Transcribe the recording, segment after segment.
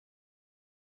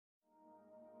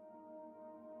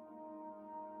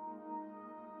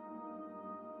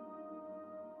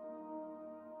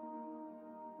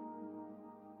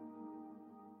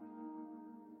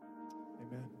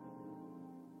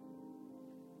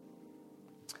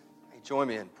Join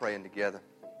me in praying together.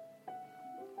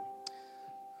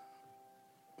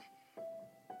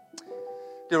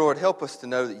 Dear Lord, help us to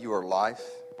know that you are life.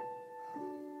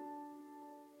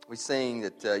 We sing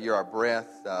that you're our breath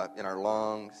in our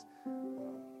lungs.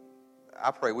 I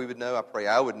pray we would know, I pray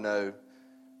I would know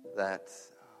that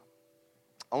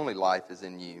only life is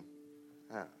in you.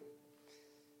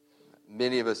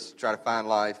 Many of us try to find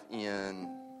life in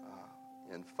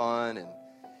fun and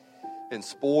in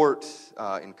sport,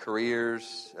 in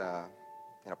careers,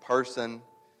 in a person.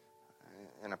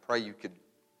 And I pray you could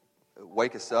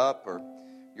wake us up, or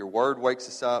your word wakes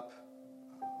us up,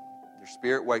 your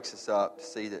spirit wakes us up to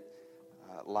see that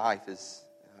life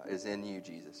is in you,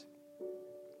 Jesus.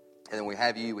 And then we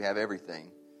have you, we have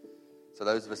everything. So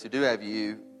those of us who do have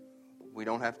you, we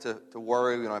don't have to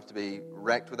worry, we don't have to be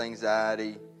wrecked with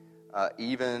anxiety,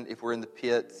 even if we're in the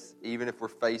pits, even if we're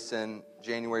facing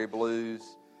January blues.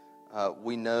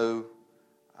 We know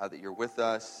that you're with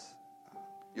us,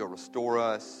 you'll restore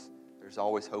us. There's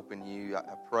always hope in you.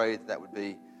 I pray that would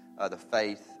be the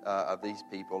faith of these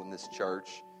people in this church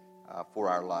for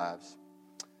our lives.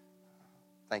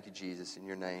 Thank you, Jesus. In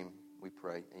your name we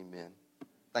pray. Amen.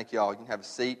 Thank you all. You can have a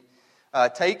seat.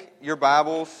 Take your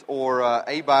Bibles or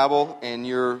a Bible, and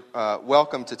you're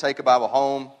welcome to take a Bible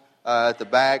home at the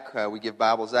back. We give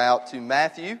Bibles out to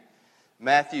Matthew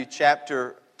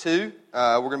chapter 2.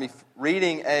 We're going to be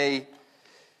reading a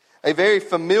very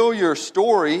familiar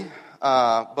story,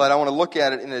 but I want to look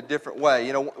at it in a different way.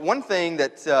 You know, one thing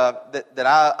that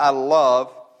I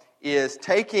love is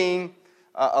taking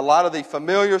a lot of the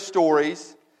familiar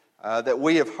stories that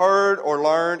we have heard or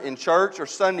learned in church or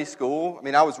Sunday school. I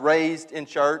mean, I was raised in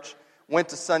church, went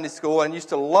to Sunday school, and used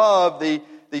to love the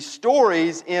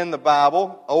stories in the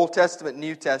Bible, Old Testament,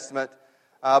 New Testament.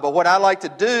 But what I like to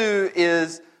do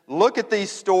is look at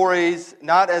these stories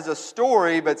not as a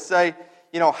story, but say,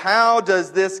 you know, how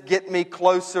does this get me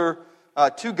closer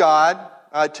to God,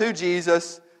 to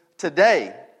Jesus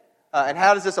today? And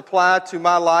how does this apply to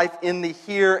my life in the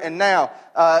here and now?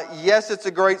 Yes, it's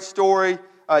a great story.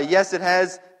 Yes, it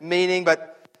has meaning,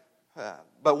 but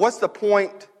what's the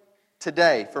point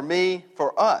today for me,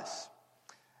 for us?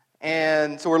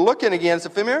 And so we're looking again. It's a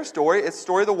familiar story. It's the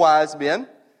story of the wise men.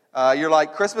 You're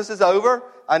like, Christmas is over.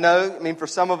 I know. I mean, for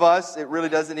some of us, it really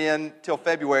doesn't end till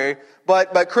February.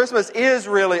 But Christmas is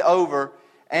really over.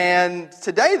 And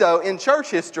today, though, in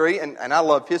church history, and I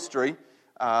love history,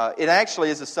 it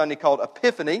actually is a Sunday called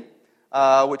Epiphany,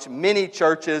 which many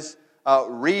churches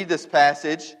read this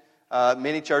passage.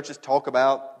 Many churches talk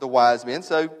about the wise men.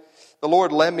 So the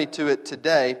Lord led me to it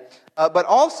today. But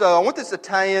also, I want this to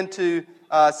tie into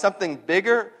something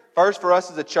bigger. First, for us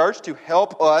as a church, to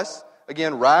help us,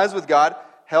 again, rise with God.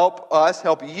 Help us,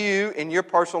 help you in your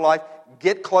personal life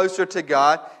get closer to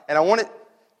God. And I want it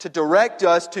to direct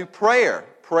us to prayer.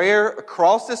 Prayer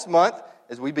across this month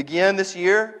as we begin this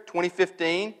year,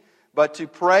 2015. But to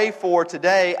pray for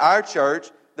today, our church,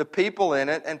 the people in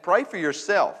it, and pray for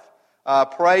yourself.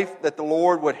 Pray that the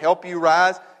Lord would help you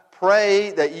rise.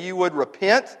 Pray that you would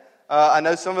repent. I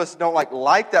know some of us don't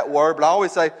like that word, but I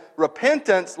always say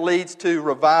repentance leads to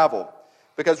revival.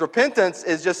 Because repentance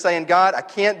is just saying, God, I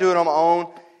can't do it on my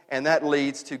own, and that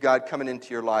leads to God coming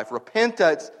into your life.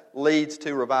 Repentance leads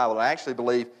to revival. I actually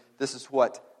believe this is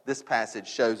what this passage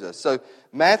shows us. So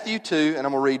Matthew 2, and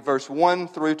I'm going to read verse 1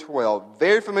 through 12.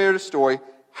 Very familiar story.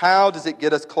 How does it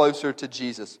get us closer to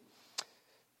Jesus?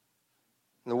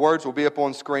 And the words will be up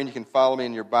on screen. You can follow me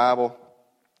in your Bible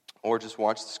or just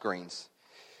watch the screens.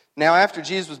 Now after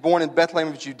Jesus was born in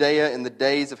Bethlehem of Judea in the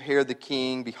days of Herod the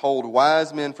king, behold,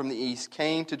 wise men from the east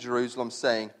came to Jerusalem,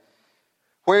 saying,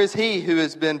 Where is he who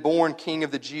has been born King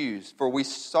of the Jews? For we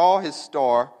saw his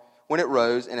star when it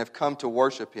rose and have come to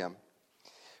worship him.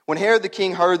 When Herod the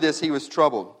king heard this, he was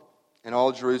troubled, and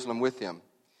all Jerusalem with him.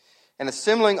 And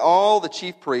assembling all the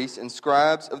chief priests and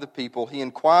scribes of the people, he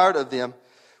inquired of them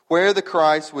where the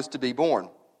Christ was to be born.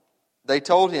 They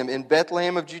told him, In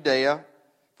Bethlehem of Judea,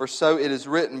 for so it is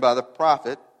written by the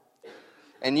prophet,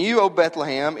 And you, O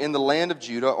Bethlehem, in the land of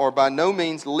Judah, are by no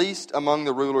means least among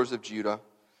the rulers of Judah,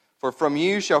 for from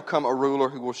you shall come a ruler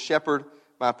who will shepherd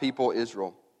my people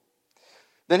Israel.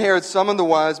 Then Herod summoned the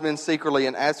wise men secretly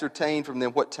and ascertained from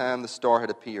them what time the star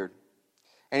had appeared.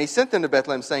 And he sent them to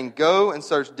Bethlehem, saying, Go and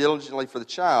search diligently for the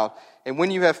child, and when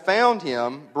you have found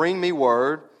him, bring me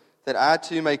word, that I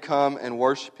too may come and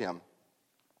worship him.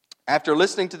 After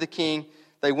listening to the king,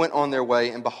 they went on their way,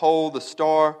 and behold, the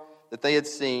star that they had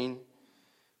seen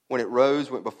when it rose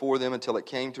went before them until it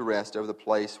came to rest over the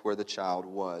place where the child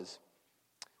was.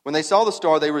 When they saw the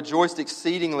star, they rejoiced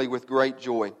exceedingly with great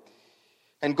joy.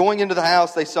 And going into the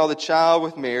house, they saw the child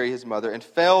with Mary, his mother, and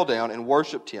fell down and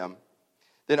worshipped him.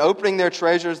 Then opening their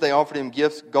treasures, they offered him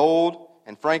gifts, gold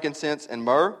and frankincense and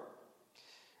myrrh.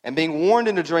 And being warned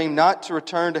in a dream not to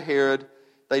return to Herod,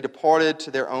 they departed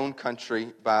to their own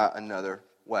country by another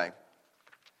way.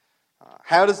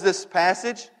 How does this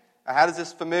passage, how does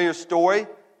this familiar story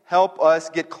help us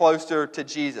get closer to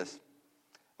Jesus?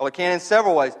 Well, it can in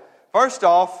several ways. First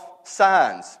off,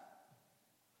 signs.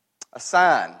 A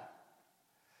sign.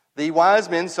 The wise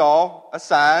men saw a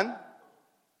sign,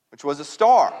 which was a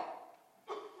star.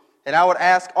 And I would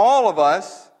ask all of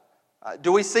us,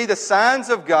 do we see the signs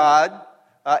of God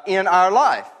in our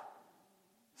life?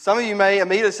 Some of you may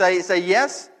immediately say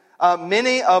yes.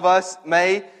 Many of us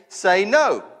may say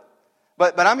no.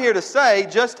 But I'm here to say,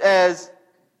 just as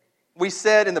we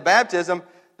said in the baptism,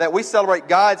 that we celebrate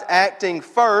God's acting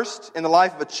first in the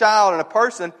life of a child and a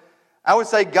person, I would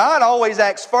say God always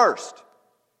acts first.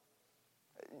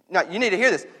 Now, you need to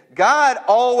hear this. God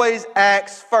always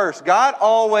acts first. God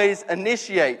always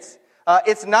initiates.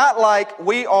 It's not like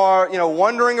we are,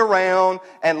 wandering around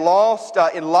and lost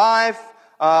in life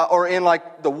or in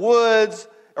like the woods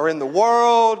or in the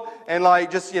world and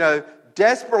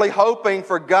desperately hoping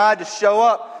for God to show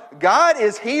up. God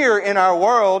is here in our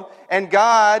world and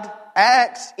God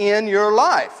acts in your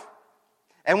life.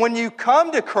 And when you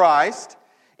come to Christ,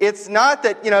 it's not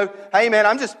that, hey man,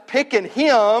 I'm just picking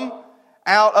Him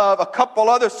out of a couple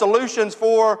other solutions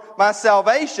for my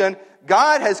salvation.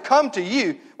 God has come to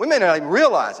you. We may not even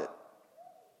realize it.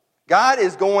 God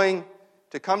is going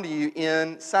to come to you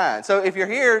in signs. So if you're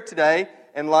here today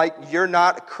and you're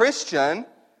not a Christian,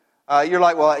 you're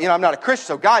like, well, I'm not a Christian,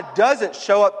 so God doesn't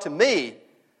show up to me.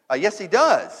 Yes, He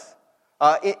does.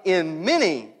 In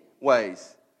many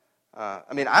ways.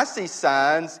 I see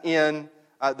signs in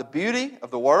the beauty of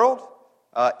the world,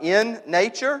 in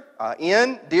nature,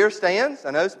 in deer stands.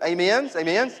 I know,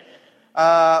 amens.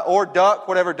 Or duck,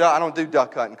 whatever duck. I don't do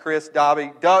duck hunting. Chris,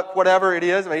 Dobby, duck, whatever it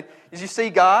is. As you see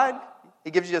God,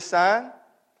 He gives you a sign.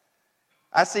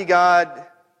 I see God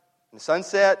in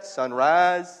sunset,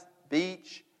 sunrise,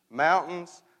 beach,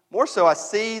 mountains. More so, I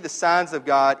see the signs of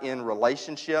God in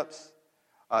relationships,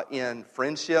 in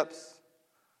friendships,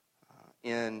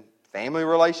 in family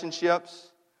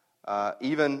relationships,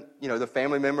 even, the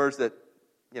family members that,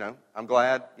 I'm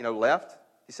glad, left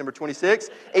December 26th.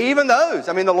 Even those,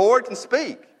 the Lord can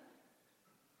speak.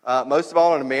 Most of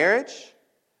all in a marriage.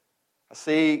 I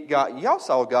see God, y'all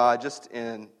saw God just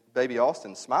in baby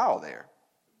Austin's smile there,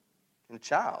 in a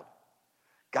child.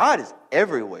 God is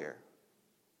everywhere.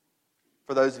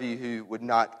 For those of you who would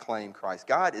not claim Christ,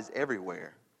 God is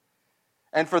everywhere.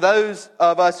 And for those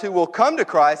of us who will come to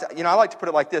Christ, I like to put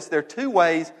it like this. There are two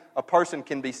ways a person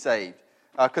can be saved.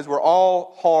 Because we're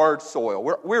all hard soil.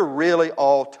 We're really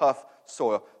all tough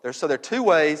soil. So there are two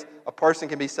ways a person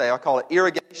can be saved. I call it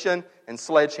irrigation and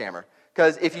sledgehammer.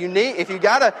 Because if you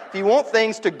want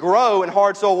things to grow in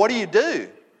hard soil, what do?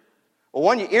 Well,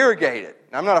 one, you irrigate it.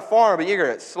 Now, I'm not a farmer, but you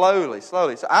irrigate it slowly.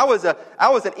 So I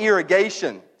was an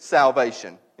irrigation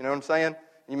salvation. You know what I'm saying?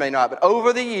 You may not. But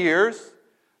over the years,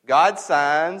 God's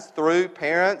signs through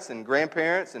parents and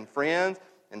grandparents and friends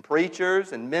and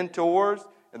preachers and mentors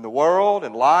in the world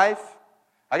and life,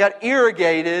 I got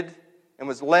irrigated and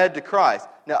was led to Christ.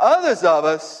 Now, others of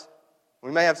us,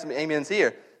 we may have some amens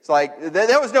here. It's like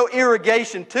there was no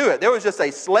irrigation to it. There was just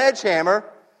a sledgehammer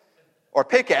or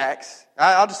pickaxe.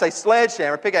 I'll just say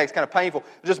sledgehammer. Pickaxe is kind of painful.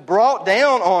 Just brought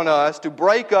down on us to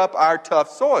break up our tough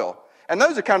soil. And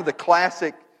those are kind of the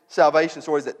classic salvation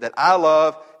stories that I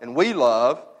love and we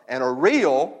love and are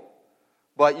real,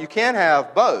 but you can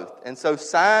have both. And so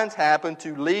signs happen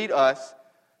to lead us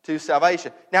to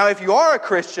salvation. Now, if you are a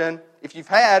Christian, if you've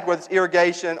had, whether it's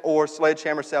irrigation or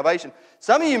sledgehammer salvation,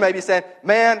 some of you may be saying,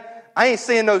 man, I ain't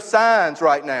seeing no signs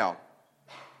right now.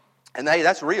 And hey,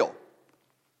 that's real.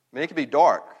 It can be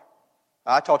dark.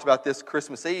 I talked about this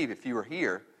Christmas Eve if you were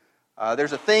here.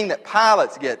 There's a thing that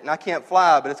pilots get, and I can't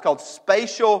fly, but it's called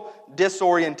spatial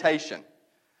disorientation,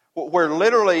 where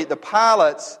literally the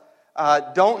pilots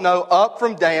don't know up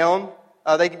from down.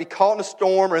 They can be caught in a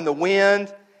storm or in the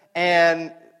wind,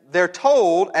 and they're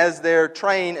told, as they're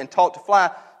trained and taught to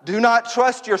fly, do not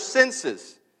trust your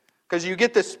senses, because you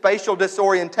get this spatial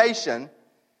disorientation,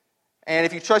 and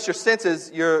if you trust your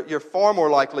senses, you're far more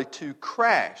likely to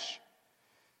crash.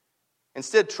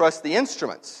 Instead, trust the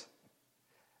instruments.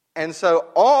 And so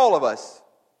all of us,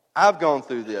 I've gone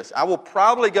through this. I will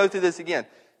probably go through this again.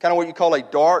 Kind of what you call a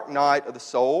dark night of the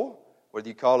soul, whether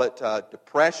you call it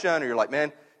depression, or you're like,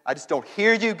 man, I just don't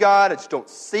hear you, God. I just don't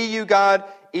see you, God,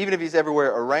 even if He's everywhere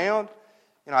around.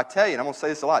 I tell you, and I'm going to say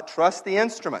this a lot, trust the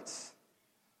instruments.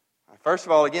 First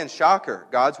of all, again, shocker,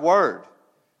 God's Word.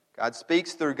 God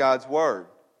speaks through God's Word.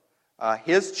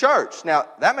 His church. Now,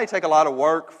 that may take a lot of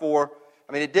work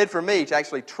it did for me to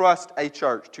actually trust a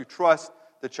church, to trust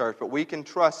the church, but we can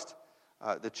trust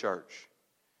the church.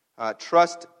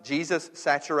 Trust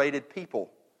Jesus-saturated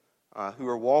people who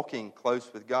are walking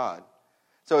close with God.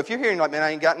 So if you're hearing like, man,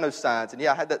 I ain't got no signs, and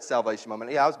yeah, I had that salvation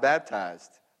moment. Yeah, I was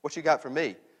baptized. What you got for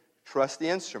me? Trust the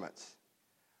instruments.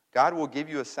 God will give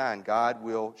you a sign. God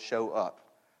will show up.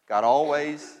 God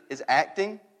always is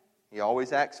acting. He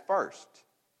always acts first.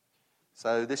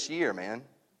 So this year, man,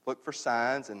 look for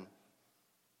signs, and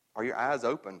are your eyes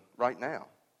open right now?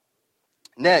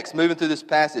 Next, moving through this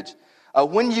passage.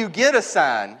 When you get a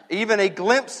sign, even a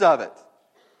glimpse of it,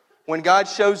 when God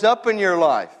shows up in your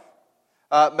life,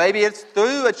 maybe it's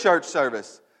through a church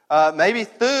service, maybe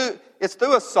it's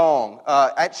through a song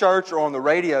at church or on the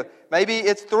radio, maybe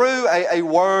it's through a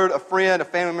word a friend, a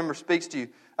family member speaks to you,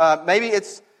 maybe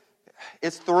it's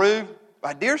through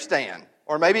a deer stand,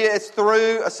 or maybe it's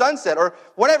through a sunset, or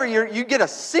whatever. You get a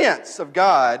sense of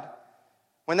God.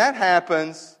 When that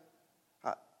happens,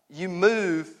 you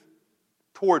move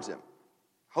towards Him.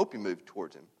 I hope you move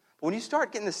towards Him. But when you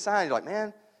start getting this sign, you're like,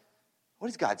 man, what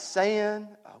is God saying?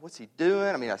 What's He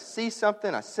doing? I see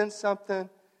something. I sense something.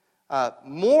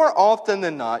 More often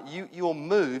than not, you will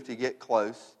move to get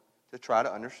close to try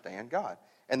to understand God.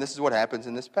 And this is what happens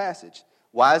in this passage.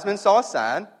 Wise men saw a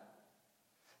sign.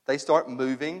 They start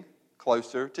moving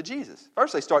closer to Jesus.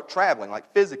 First, they start traveling,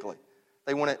 like physically.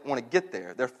 They want to get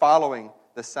there. They're following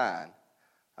the sign.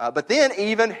 But then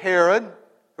even Herod, who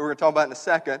we're going to talk about in a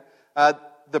second,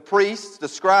 the priests, the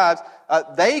scribes,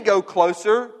 they go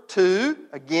closer to,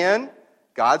 again,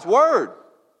 God's Word.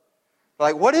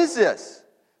 Like, what is this?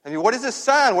 What is this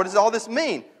sign? What does all this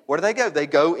mean? Where do they go? They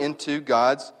go into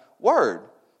God's Word.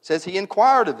 It says He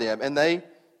inquired of them, and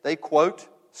they quote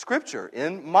Scripture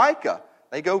in Micah.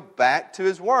 They go back to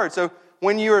His Word. So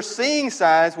when you're seeing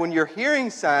signs, when you're hearing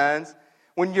signs,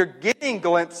 when you're getting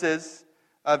glimpses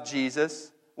of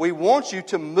Jesus, we want you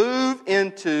to move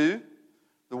into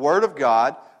the Word of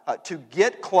God, to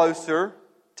get closer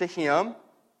to Him.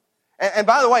 And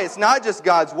by the way, it's not just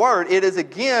God's Word. It is,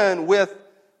 again, with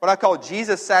what I call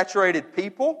Jesus-saturated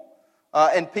people,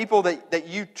 and people that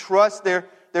you trust their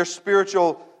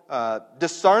spiritual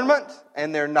discernment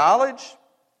and their knowledge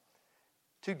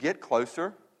to get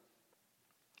closer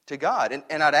to God.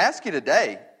 And I'd ask you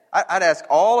today, I'd ask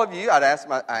all of you, I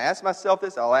ask myself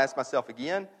this, I'll ask myself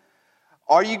again,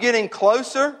 are you getting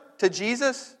closer to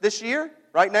Jesus this year,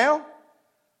 right now?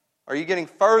 Are you getting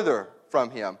further from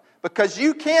Him? Because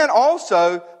you can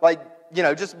also,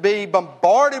 just be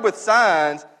bombarded with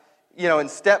signs, and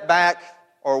step back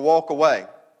or walk away.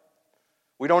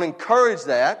 We don't encourage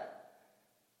that,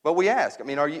 but we ask.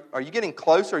 Are you getting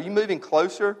closer? Are you moving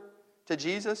closer to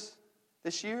Jesus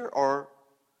this year, or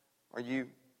are you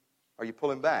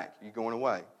pulling back? Are you going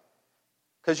away?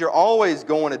 Because you're always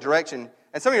going a direction.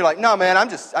 And some of you are like, no, man, I'm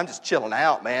just chilling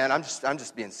out, man. I'm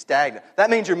just being stagnant. That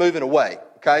means you're moving away,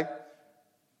 okay?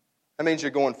 That means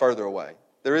you're going further away.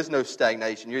 There is no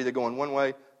stagnation. You're either going one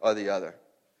way or the other.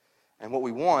 And what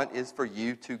we want is for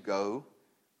you to go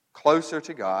closer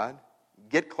to God,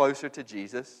 get closer to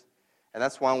Jesus. And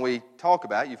that's why we talk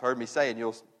about, you've heard me say it, and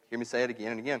you'll hear me say it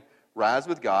again and again, Rise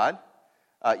with God.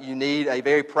 You need a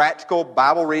very practical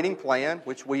Bible reading plan,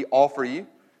 which we offer you.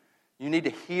 You need to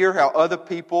hear how other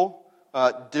people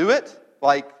do it.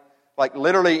 Like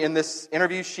literally in this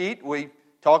interview sheet, we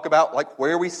talk about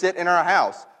where we sit in our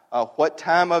house, what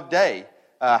time of day,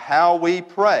 how we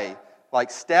pray,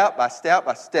 step by step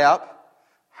by step,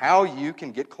 how you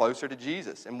can get closer to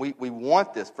Jesus. And we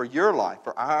want this for your life,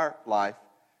 for our life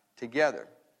together.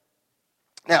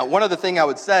 Now, one other thing I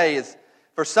would say is,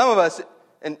 for some of us,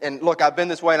 and look, I've been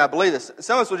this way and I believe this,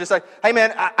 some of us will just say, hey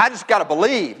man, I just got to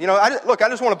believe. I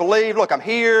just want to believe. Look, I'm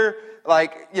here,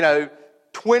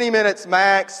 20 minutes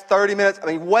max, 30 minutes.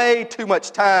 Way too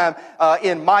much time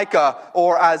in Micah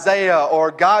or Isaiah or,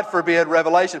 God forbid,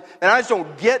 Revelation. And I just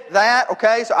don't get that,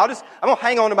 okay? So I'm going to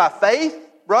hang on to my faith,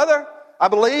 brother. I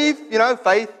believe,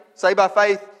 faith, saved by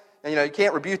faith. And, you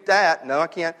can't rebuke that. No, I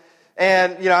can't.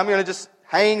 And, I'm going to just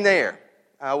hang there.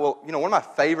 One of my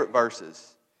favorite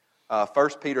verses, 1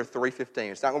 Peter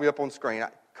 3:15. It's not going to be up on the screen. I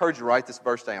encourage you to write this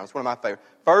verse down. It's one of my favorites.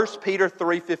 1 Peter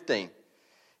 3:15.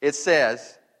 It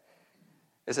says,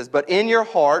 but in your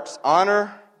hearts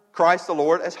honor Christ the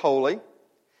Lord as holy,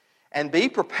 and be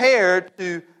prepared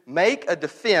to make a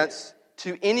defense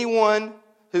to anyone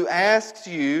who asks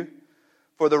you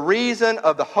for the reason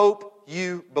of the hope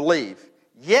you believe.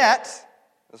 Yet,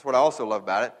 that's what I also love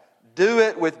about it, do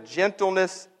it with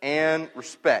gentleness and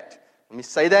respect. Let me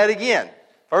say that again.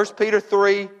 1 Peter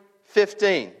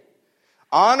 3:15.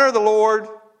 Honor the Lord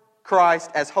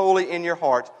Christ as holy in your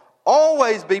heart,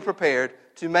 always be prepared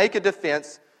to make a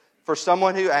defense for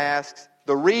someone who asks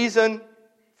the reason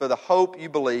for the hope you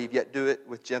believe, yet do it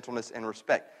with gentleness and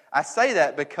respect. I say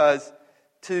that because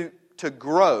to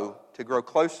grow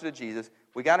closer to Jesus,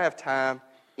 we got to have time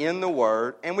in the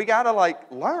Word, and we got to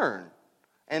learn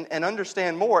and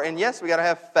understand more. And yes, we got to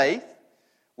have faith.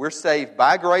 We're saved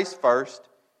by grace first,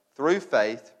 through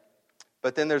faith.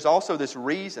 But then there's also this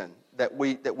reason that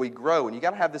we grow, and you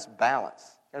got to have this balance.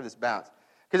 Because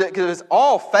if it's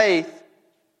all faith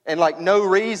and no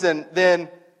reason, then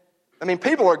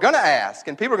people are going to ask,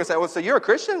 and people are going to say, "Well, so you're a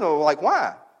Christian?" Well,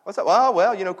 why? What's that?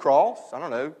 Well, cross. I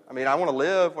don't know. I want to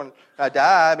live when I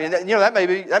die.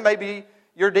 That may be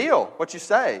your deal, what you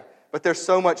say. But there's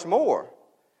so much more.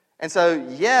 And so,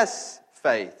 yes,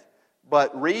 faith,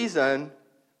 but reason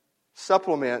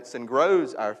supplements and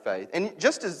grows our faith. And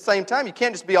just at the same time, you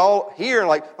can't just be all here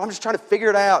and I'm just trying to figure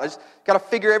it out. I just got to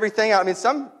figure everything out.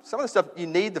 Some of the stuff, you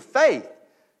need the faith.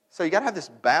 So you got to have this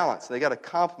balance. They got to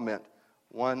complement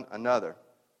one another.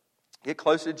 Get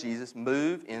closer to Jesus,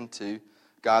 move into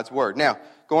God's Word. Now,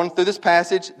 going through this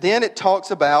passage, then it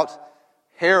talks about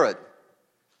Herod.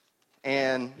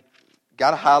 And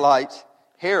got to highlight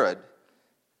Herod.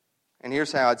 And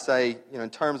here's how I'd say, in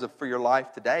terms of for our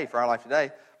life today,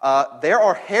 there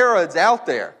are Herods out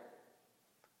there.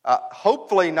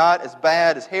 Hopefully not as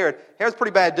bad as Herod. Herod's a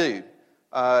pretty bad dude.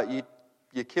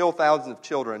 You kill thousands of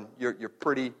children, you're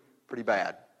pretty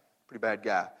bad. Pretty bad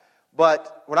guy.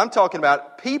 But what I'm talking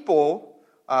about, people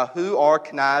who are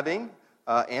conniving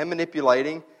and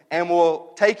manipulating and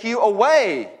will take you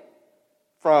away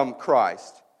from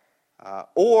Christ.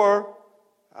 Or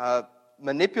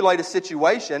manipulate a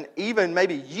situation, even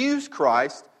maybe use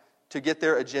Christ to get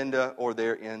their agenda or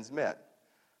their ends met.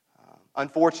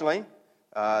 Unfortunately,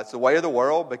 it's the way of the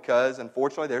world because,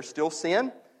 unfortunately, there's still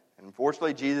sin. And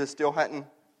unfortunately, Jesus still hadn't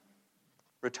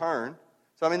returned.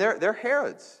 So, there are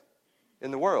Herods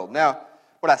in the world. Now,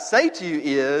 what I say to you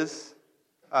is,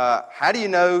 how do you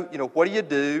know, what do you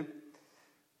do?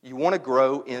 You want to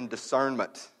grow in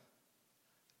discernment.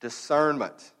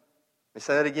 Discernment. Let me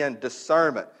say that again,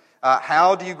 discernment.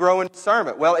 How do you grow in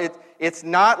discernment? Well, it's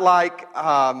not like,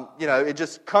 it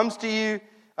just comes to you,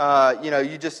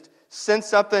 you just sense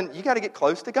something. You got to get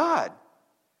close to God.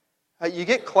 You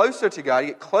get closer to God, you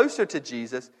get closer to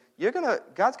Jesus,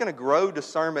 God's going to grow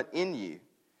discernment in you.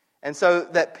 And so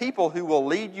that people who will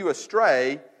lead you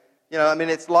astray,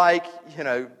 it's like,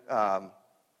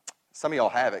 some of y'all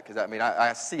have it, because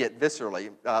I see it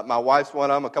viscerally. My wife's one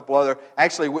of them, a couple other.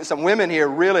 Actually, some women here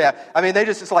really have.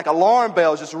 It's like alarm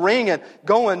bells just ringing,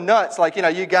 going nuts.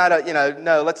 You gotta,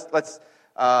 no, let's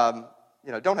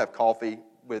don't have coffee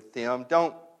with him.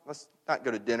 Let's not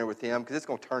go to dinner with him, because it's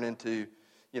going to turn into,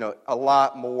 a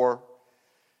lot more.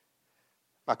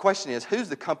 My question is, who's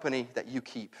the company that you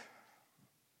keep?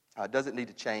 Does it need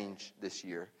to change this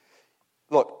year?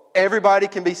 Look, everybody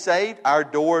can be saved. Our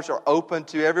doors are open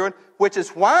to everyone, which is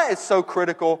why it's so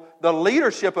critical, the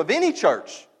leadership of any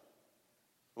church.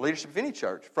 The leadership of any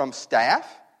church, from staff,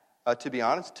 to be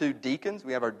honest, to deacons.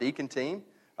 We have our deacon team,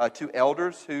 to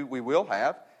elders who we will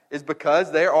have, is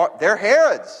because they're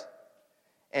Herods.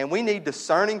 And we need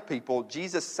discerning people,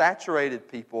 Jesus saturated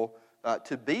people,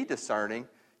 to be discerning,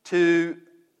 to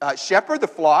shepherd the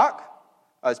flock,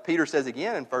 as Peter says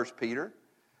again in 1 Peter,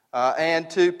 and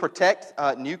to protect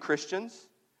new Christians,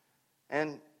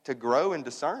 and to grow in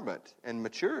discernment and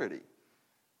maturity.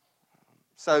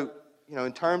 So,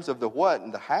 in terms of the what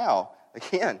and the how,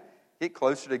 again, get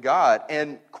closer to God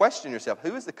and question yourself,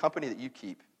 who is the company that you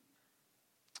keep?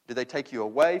 Do they take you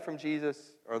away from Jesus,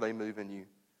 or are they moving you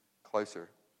closer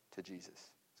to Jesus?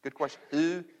 It's a good question.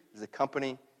 Who is the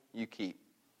company you keep?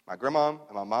 My grandma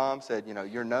and my mom said,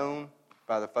 you're known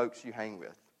by the folks you hang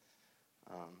with.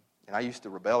 And I used to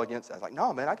rebel against that. I was like,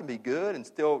 no, man, I can be good and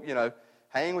still,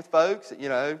 hang with folks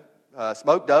that,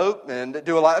 smoke dope and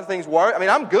do a lot of things work.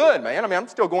 I'm good, man. I'm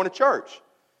still going to church.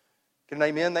 Can an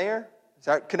amen there? Is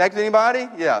that connect with anybody?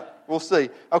 Yeah, we'll see.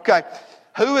 Okay.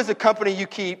 Who is the company you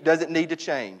keep? Does it need to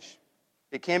change?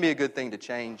 It can be a good thing to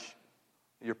change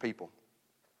your people.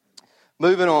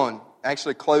 Moving on,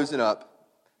 actually closing up.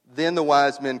 Then the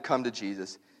wise men come to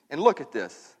Jesus. And look at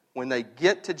this. When they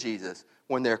get to Jesus,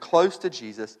 when they're close to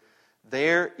Jesus,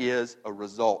 there is a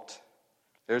result.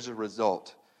 There's a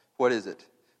result. What is it?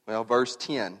 Well, verse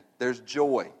 10, there's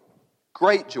joy.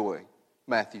 Great joy,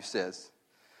 Matthew says.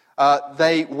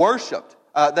 They worshiped.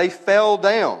 They fell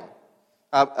down.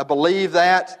 I believe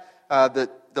that the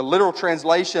literal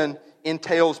translation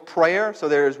entails prayer. So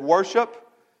there is worship,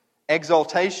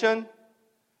 exaltation,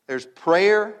 there's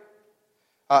prayer,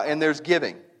 and there's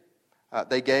giving.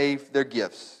 They gave their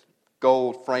gifts.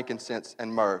 gold, frankincense,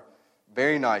 and myrrh.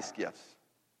 Very nice gifts.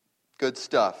 Good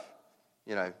stuff.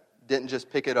 Didn't just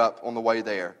pick it up on the way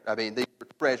there. I mean, these were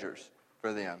treasures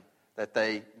for them that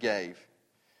they gave.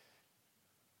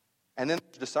 And then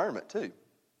there's discernment too.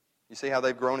 You see how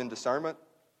they've grown in discernment?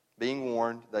 Being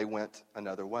warned, they went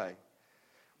another way.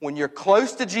 When you're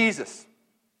close to Jesus,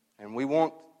 and we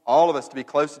want all of us to be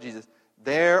close to Jesus,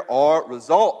 there are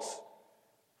results,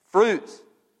 fruits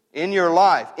in your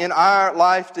life, in our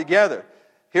life together.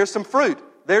 Here's some fruit.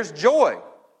 There's joy.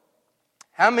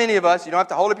 How many of us, you don't have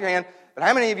to hold up your hand, but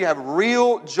how many of you have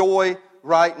real joy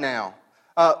right now?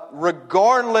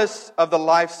 Regardless of the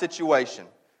life situation.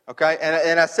 Okay?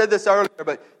 And I said this earlier,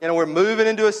 but we're moving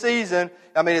into a season.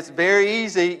 I mean, it's very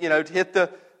easy, to hit the,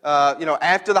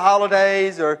 after the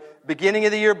holidays or beginning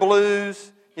of the year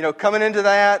blues, coming into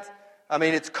that. I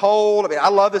mean, it's cold. I mean, I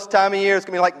love this time of year. It's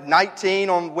going to be like 19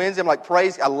 on Wednesday. I'm like,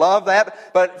 praise. I love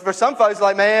that. But for some folks,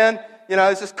 like, man,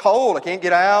 it's just cold. I can't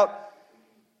get out.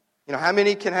 How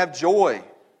many can have joy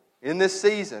in this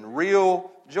season? Real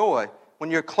joy.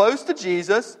 When you're close to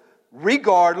Jesus,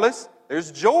 regardless,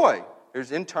 there's joy.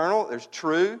 There's internal, there's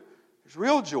true, there's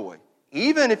real joy.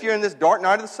 Even if you're in this dark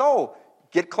night of the soul,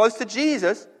 get close to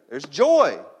Jesus, there's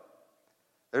joy.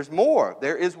 There's more.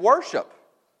 There is worship.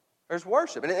 There's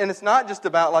worship. And it's not just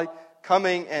about like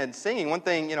coming and singing. One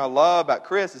thing, I love about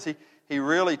Chris is he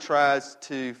really tries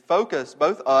to focus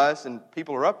both us and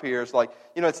people who are up here. It's like,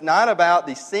 it's not about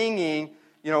the singing,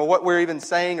 what we're even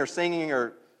saying or singing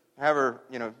or however,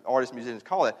 artists, musicians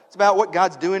call it. It's about what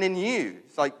God's doing in you.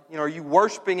 It's like, are you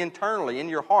worshiping internally in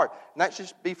your heart? And that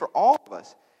should be for all of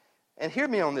us. And hear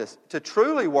me on this. To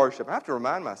truly worship, I have to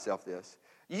remind myself this.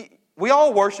 We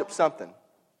all worship something.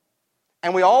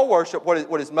 And we all worship what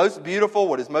is most beautiful,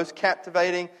 what is most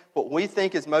captivating, what we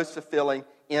think is most fulfilling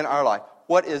in our life.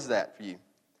 What is that for you?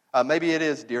 Maybe it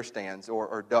is deer stands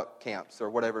or duck camps or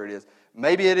whatever it is.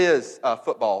 Maybe it is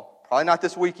football. Probably not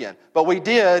this weekend. But we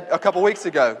did a couple weeks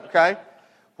ago, okay?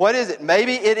 What is it?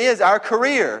 Maybe it is our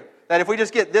career. That if we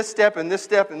just get this step and this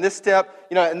step and this step,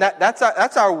 and that's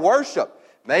our worship.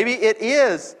 Maybe it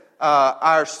is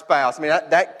our spouse. I mean,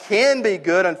 that can be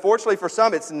good. Unfortunately for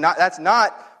some, that's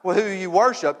not who you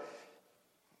worship.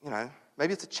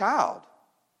 Maybe it's a child.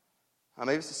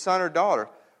 Maybe it's a son or daughter.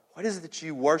 What is it that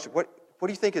you worship? What do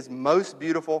you think is most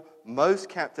beautiful, most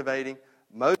captivating,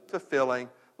 most fulfilling?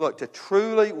 Look, to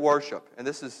truly worship, and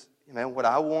this is what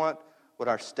I want, what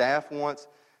our staff wants.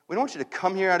 We don't want you to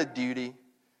come here out of duty. We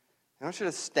don't want you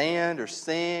to stand or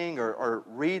sing or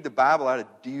read the Bible out of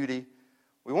duty.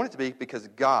 We want it to be because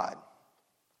God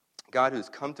who's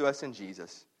come to us in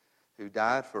Jesus, who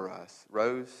died for us,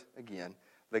 rose again.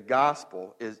 The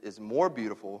gospel is more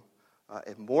beautiful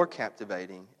and more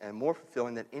captivating and more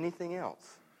fulfilling than anything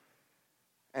else.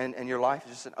 And your life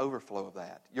is just an overflow of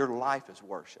that. Your life is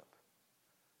worship.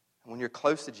 And when you're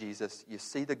close to Jesus, you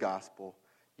see the gospel,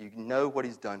 you know what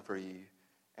He's done for you,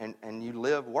 and you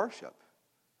live worship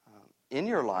in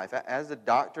your life as a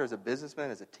doctor, as a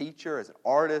businessman, as a teacher, as an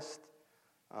artist,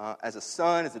 as a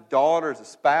son, as a daughter, as a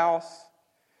spouse.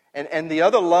 And the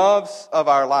other loves of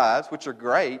our lives, which are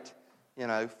great,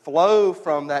 flow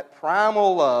from that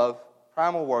primal love,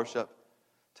 primal worship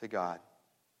to God.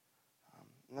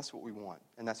 And that's what we want.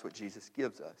 And that's what Jesus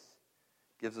gives us.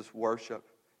 Gives us worship,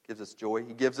 gives us joy.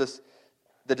 He gives us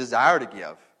the desire to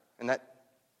give. And that,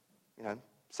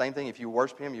 same thing, if you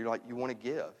worship Him, you want to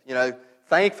give.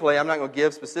 Thankfully, I'm not going to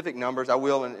give specific numbers. I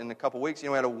will in a couple weeks. We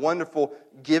had a wonderful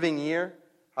giving year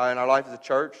in our life as a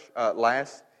church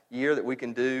last year that we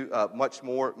can do much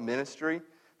more ministry.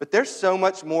 But there's so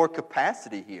much more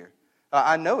capacity here.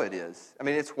 I know it is. I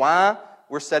mean, it's why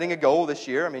we're setting a goal this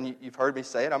year. I mean, you've heard me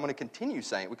say it. I'm going to continue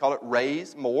saying it. We call it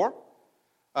Raise More.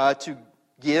 To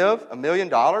give $1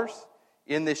 million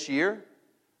in this year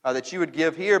that you would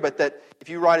give here, but that if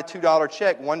you write a $2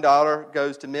 check, $1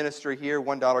 goes to ministry here,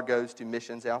 $1 goes to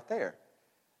missions out there.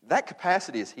 That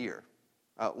capacity is here.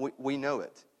 We know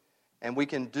it. And we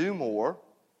can do more,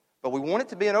 but we want it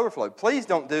to be an overflow. Please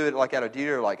don't do it like out of duty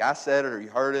or like I said it or you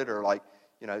heard it or like,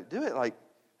 do it like,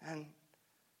 man,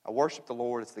 I worship the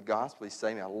Lord. It's the gospel He's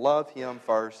saving me. I love Him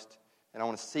first, and I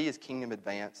want to see His kingdom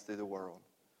advance through the world.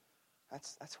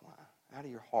 That's why. Out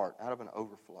of your heart, out of an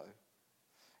overflow.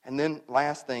 And then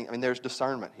last thing, there's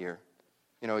discernment here.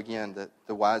 Again,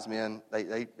 the wise men,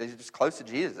 they're just close to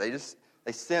Jesus.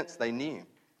 They sensed, they knew.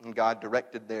 And God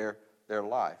directed their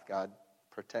life. God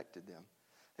protected them.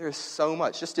 There is so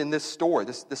much just in this story,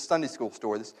 this Sunday school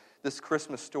story, this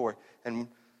Christmas story. And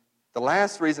the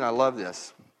last reason I love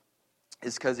this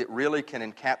is because it really can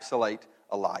encapsulate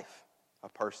a life, a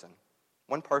person.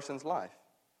 One person's life.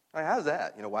 How's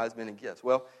that? Wise men and gifts.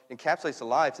 Well, it encapsulates the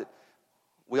lives that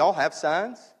We all have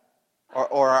signs.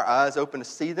 Are our eyes open to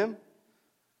see them?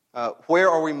 Where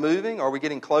are we moving? Are we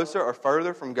getting closer or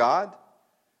further from God?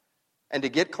 And to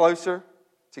get closer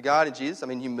to God and Jesus,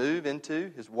 you move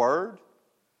into His Word.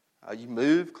 You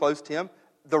move close to Him.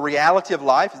 The reality of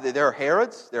life is that there are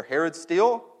Herods. There are Herods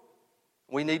still.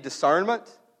 We need discernment.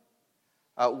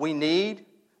 We need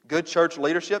good church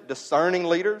leadership, discerning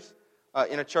leaders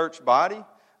in a church body.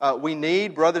 We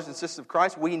need brothers and sisters of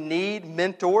Christ. We need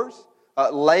mentors,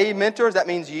 lay mentors. That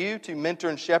means you to mentor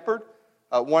and shepherd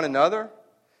one another.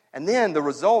 And then the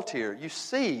result here, you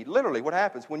see literally what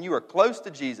happens when you are close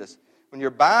to Jesus, when you're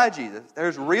by Jesus.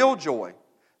 There's real joy.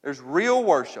 There's real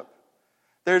worship.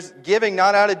 There's giving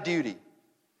not out of duty.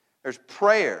 There's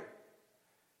prayer.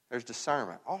 There's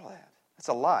discernment. All that. That's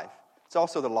a life. It's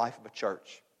also the life of a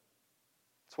church.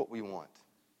 It's what we want.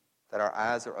 That our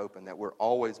eyes are open, that we're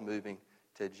always moving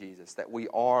to Jesus, that we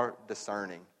are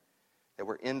discerning, that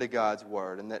we're into God's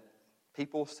Word, and that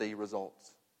people see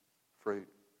results, fruit.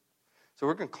 So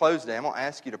we're going to close today. I'm going to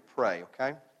ask you to pray,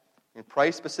 okay? And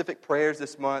pray specific prayers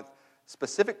this month.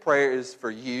 Specific prayer is for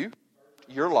you,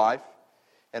 your life,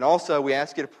 and also we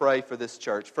ask you to pray for this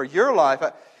church. For your life,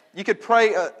 you could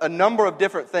pray a number of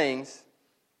different things.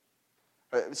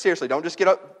 Seriously, don't just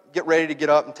get ready to get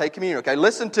up and take communion, okay?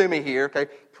 Listen to me here, okay?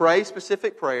 Pray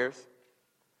specific prayers.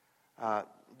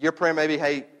 Your prayer may be,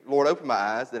 hey, Lord, open my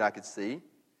eyes that I could see.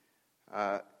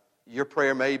 Your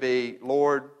prayer may be,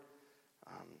 Lord,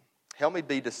 help me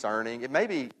be discerning. It may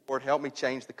be, Lord, help me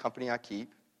change the company I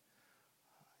keep.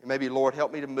 It may be, Lord,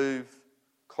 help me to move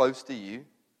close to you.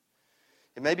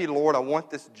 It may be, Lord, I want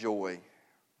this joy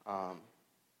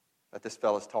that this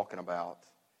fellow's talking about.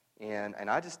 And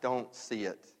I just don't see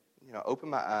it. Open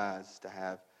my eyes to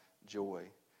have joy.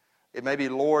 It may be,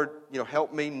 Lord,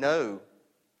 help me know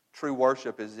true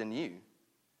worship is in you.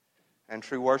 And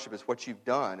true worship is what you've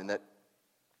done. And that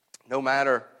no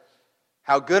matter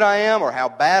how good I am or how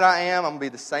bad I am, I'm going to be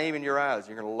the same in your eyes.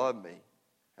 You're going to love me.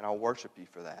 And I'll worship you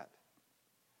for that.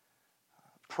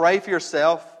 Pray for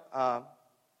yourself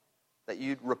that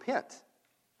you'd repent.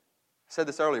 I said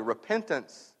this earlier.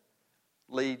 Repentance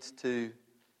leads to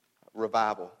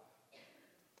revival.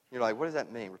 You're like, what does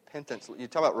that mean? Repentance. You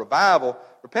talk about revival.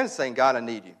 Repentance is saying, God, I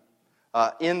need you.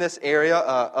 In this area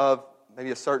of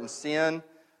maybe a certain sin,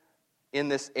 in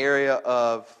this area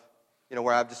of,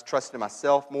 where I've just trusted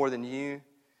myself more than you.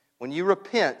 When you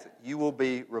repent, you will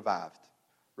be revived.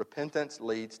 Repentance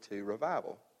leads to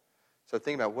revival. So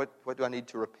think about what do I need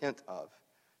to repent of?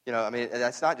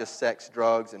 That's not just sex,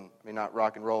 drugs, and not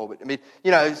rock and roll,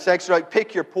 but sex, drug,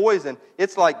 pick your poison.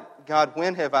 It's like, God,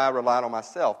 when have I relied on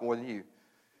myself more than you?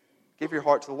 Give your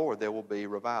heart to the Lord, there will be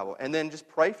revival. And then just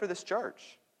pray for this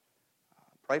church.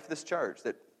 Pray for this church,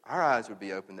 that our eyes would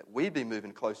be open, that we'd be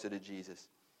moving closer to Jesus.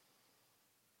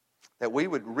 That we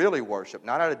would really worship,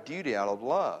 not out of duty, out of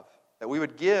love. That we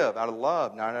would give out of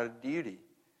love, not out of duty.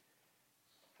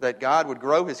 That God would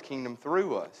grow His kingdom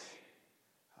through us.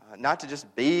 Not to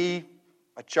just be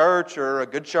a church or a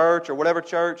good church or whatever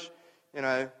church.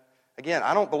 Again,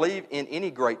 I don't believe in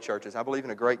any great churches. I believe in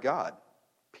a great God.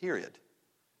 Period.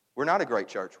 We're not a great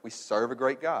church. We serve a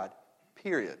great God.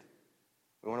 Period.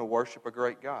 We want to worship a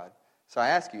great God. So I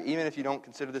ask you, even if you don't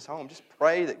consider this home, just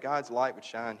pray that God's light would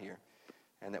shine here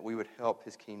and that we would help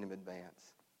His kingdom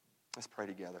advance. Let's pray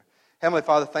together. Heavenly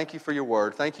Father, thank you for your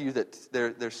word. Thank you that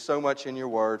there's so much in your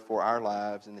word for our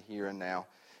lives in the here and now.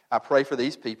 I pray for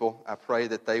these people. I pray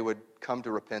that they would come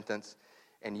to repentance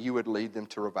and you would lead them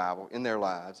to revival in their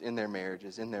lives, in their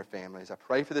marriages, in their families. I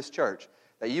pray for this church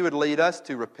that you would lead us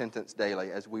to repentance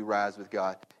daily as we rise with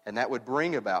God. And that would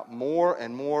bring about more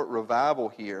and more revival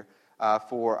here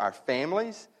for our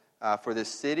families, for this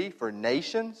city, for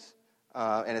nations.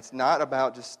 And it's not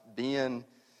about just being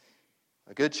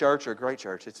a good church or a great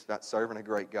church. It's about serving a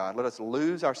great God. Let us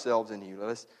lose ourselves in you. Let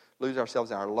us lose ourselves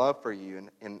in our love for you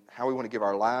and how we want to give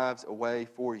our lives away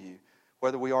for you.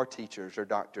 Whether we are teachers or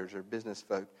doctors or business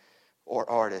folk or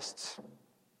artists.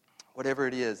 Whatever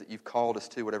it is that you've called us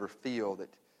to, whatever field,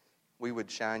 that we would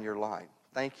shine your light.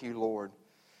 Thank you, Lord,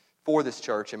 for this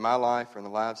church in my life and the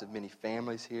lives of many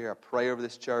families here. I pray over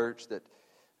this church that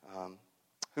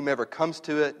whomever comes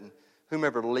to it and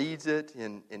whomever leads it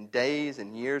in days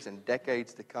and years and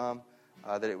decades to come,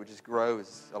 that it would just grow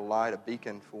as a light, a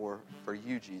beacon for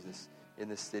you, Jesus, in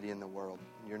this city and the world.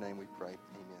 In your name we pray.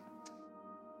 Amen.